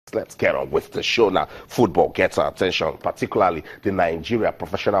Let's get on with the show now. Football gets our attention, particularly the Nigeria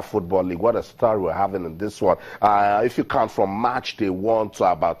Professional Football League. What a story we're having in this one. If you count from match day 1 to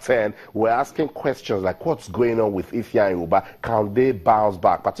about 10, we're asking questions like what's going on with Ifeanyi and Ubah? Can they bounce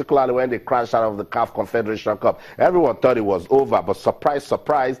back? Particularly when they crashed out of the CAF Confederation Cup. Everyone thought it was over, but surprise,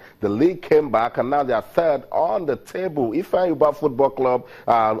 surprise, the league came back and now they are third on the table. Ifeanyi Ubah Football Club,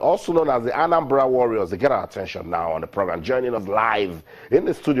 also known as the Anambra Warriors, they get our attention now on the program. Joining us live in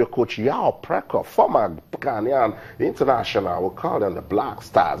the studio, Coach Yao Preko, former Ghanaian international. We'll call them the Black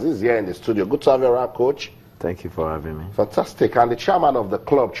Stars. He's here in the studio. Good to have you around, Coach. Thank you for having me. Fantastic. And the chairman of the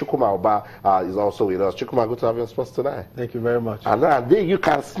club, Chukwuma Ubah, is also with us. Chukwuma, good to have you on sports tonight. Thank you very much. And then you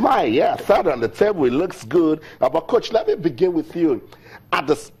can smile. Yeah, third on the table. It looks good. But, Coach, let me begin with you. At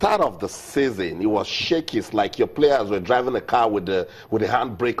the start of the season, it was shaky. It's like your players were driving a car with the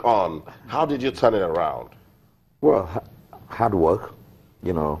handbrake on. How did you turn it around? Well, hard work.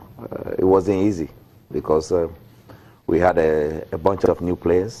 You know, it wasn't easy because we had a bunch of new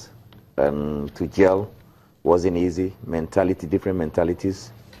players, and to gel wasn't easy. Mentality, different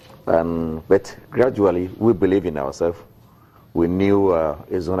mentalities, but gradually we believe in ourselves. We knew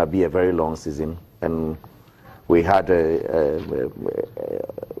it's going to be a very long season, and we had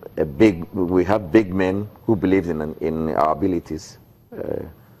big men who believed in our abilities.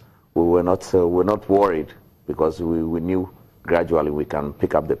 We were not worried because we knew gradually we can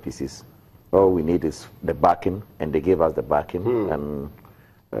pick up the pieces. All we need is the backing, and they gave us the backing, and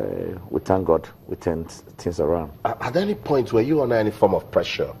we thank God we turned things around. At any point, were you under any form of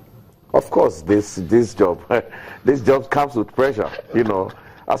pressure? Of course, this job this job comes with pressure. You know,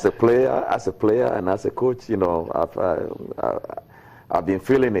 as a player, and as a coach, you know, I've been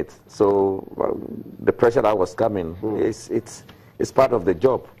feeling it. So the pressure that was coming, it's part of the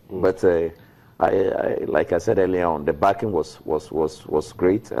job. But I like I said earlier on, the backing was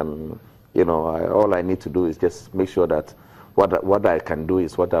great, and you know, all I need to do is just make sure that what I can do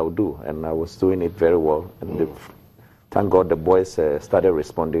is what I will do, and I was doing it very well. And thank God the boys started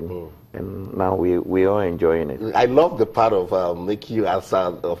responding, and now we are enjoying it. I love the part of making you answer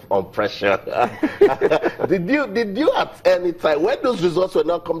on pressure. Did you at any time, when those results were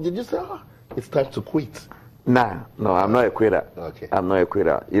not coming, did you say, it's time to quit? No, I'm not a quitter. Okay. I'm not a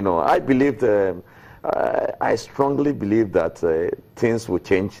quitter. You know, I strongly believe that things will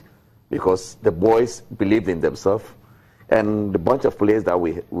change because the boys believed in themselves, and the bunch of players that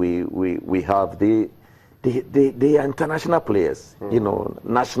we have, they are international players. You know,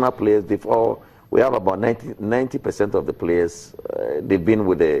 national players. We have about 90% of the players. They've been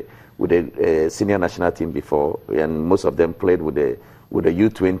with the senior national team before, and most of them played with the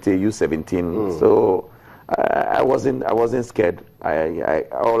U20, U17. So I wasn't scared.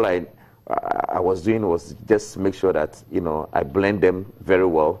 All I was doing was just make sure that, you know, I blend them very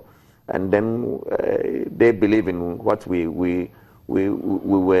well, and then they believe in what we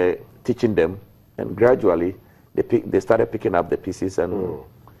were teaching them, and gradually they started picking up the pieces, and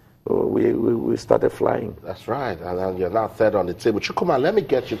we started flying. That's right, and you're now third on the table. Chukwuma, let me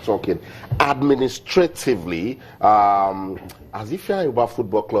get you talking. Administratively, has Ifeanyi Ubah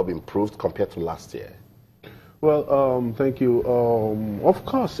Football Club improved compared to last year? Well, thank you. Of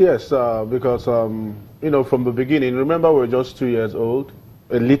course, yes, because, you know, from the beginning, remember we're just 2 years old,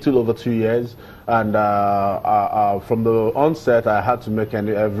 a little over 2 years, and from the onset, I had to make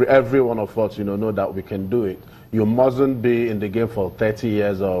every one of us, you know that we can do it. You mustn't be in the game for 30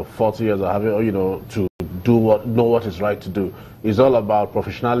 years or 40 years or having, you know, to know what is right to do. It's all about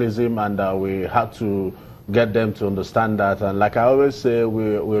professionalism, and we had to get them to understand that. And like I always say,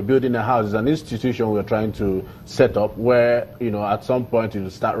 we're building a house. It's an institution we're trying to set up where, you know, at some point it will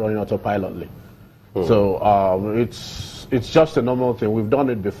start running autopilotly. So it's just a normal thing. We've done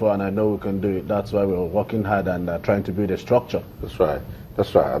it before, and I know we can do it. That's why we're working hard and trying to build a structure. That's right.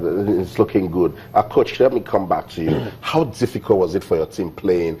 That's right. It's looking good. Coach, let me come back to you. How difficult was it for your team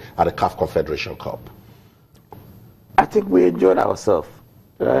playing at the CAF Confederation Cup? I think we enjoyed ourselves.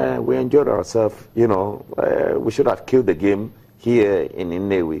 You know, we should have killed the game here in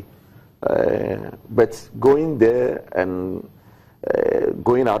Nnewi. But going there and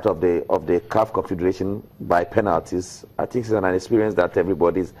going out of the CAF Confederation by penalties, I think it's an experience that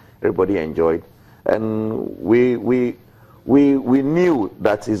everybody enjoyed. And we knew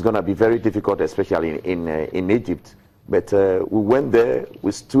that it's going to be very difficult, especially in Egypt. But we went there,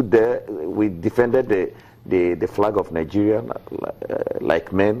 we stood there, we defended the flag of Nigeria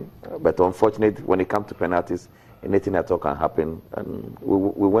like men, but unfortunately, when it comes to penalties, anything at all can happen. And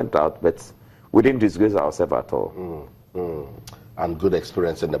we went out, but we didn't disgrace ourselves at all. And good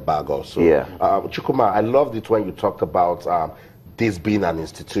experience in the bag also. Yeah. Chukwuma, I loved it when you talked about this being an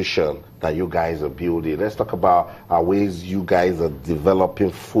institution that you guys are building. Let's talk about ways you guys are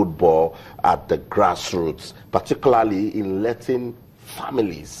developing football at the grassroots, particularly in letting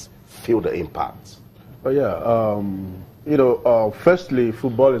families feel the impact. Oh yeah, firstly,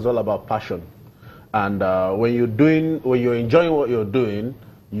 football is all about passion, and when you're enjoying what you're doing,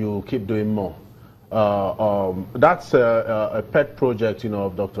 you keep doing more. That's a pet project,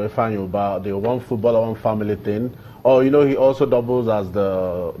 of Dr. Ifeanyi about the one footballer, one family thing. Or, he also doubles as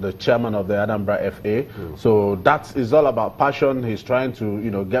the chairman of the Anambra FA. So that is all about passion. He's trying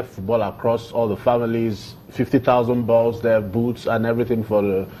to, get football across all the families, 50,000 balls there, boots and everything for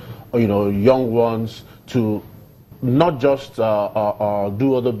the, young ones to not just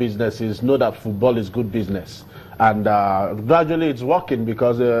do other businesses, know that football is good business. And gradually it's working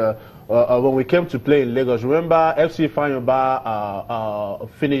because when we came to play in Lagos, remember FC Ifeanyi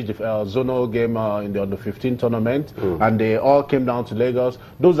finished the zonal game in the under-15 tournament, and they all came down to Lagos.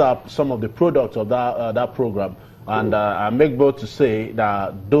 Those are some of the products of that program. And I make bold to say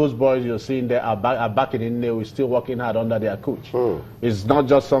that those boys you're seeing there are back in India. We're still working hard under their coach. It's not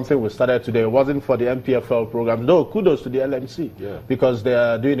just something we started today. It wasn't for the MPFL program. No, kudos to the LMC because they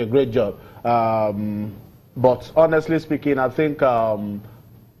are doing a great job. But honestly speaking, I think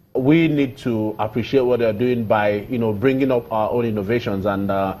we need to appreciate what they're doing by, bringing up our own innovations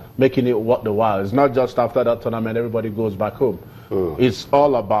and making it worth the while. It's not just after that tournament everybody goes back home. It's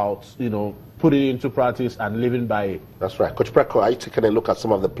all about, putting it into practice and living by it. That's right. Coach Preko, are you taking a look at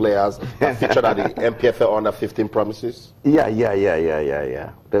some of the players that featured at the MPFL under-15 promises? Yeah.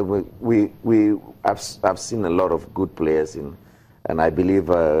 I've seen a lot of good players and I believe,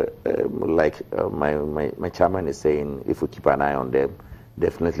 like my chairman is saying, if we keep an eye on them,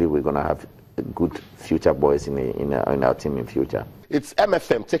 definitely we're going to have good future boys in our team in future. It's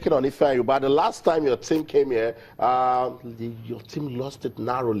MFM taking on Ifeanyi, but the last time your team came here, your team lost it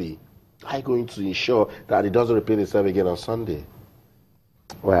narrowly. How are you going to ensure that it doesn't repeat itself again on Sunday?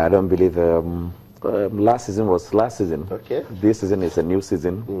 Well, I don't believe last season was last season. Okay. This season is a new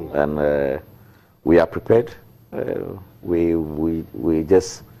season, and we are prepared. We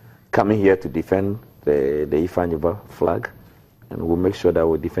just coming here to defend the Ifeanyi flag, and we'll make sure that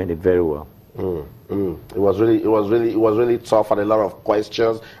we defend it very well. It was really tough and a lot of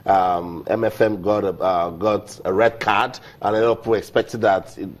questions. MFM got a red card, and a lot of people expected that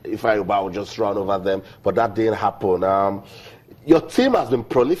Ifeanyi would just run over them, but that didn't happen. Your team has been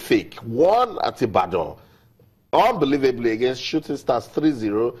prolific. Won at Ibadan, unbelievably, against Shooting Stars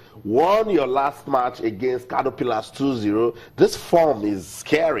 3-0. Won your last match against Caterpillars 2-0. This form is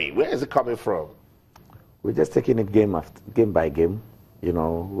scary. Where is it coming from? We're just taking it game by game. We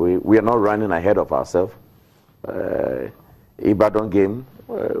are not running ahead of ourselves. Ibadan game,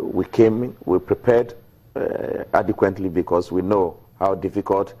 we came in, we prepared adequately because we know how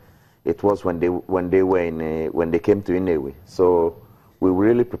difficult it was when they came to Inewi. So we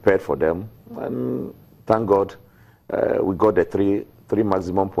really prepared for them, and thank God we got the three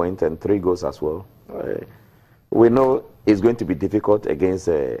maximum points and 3 goals as well. We know it's going to be difficult against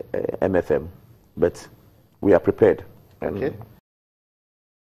MFM, but we are prepared. And okay.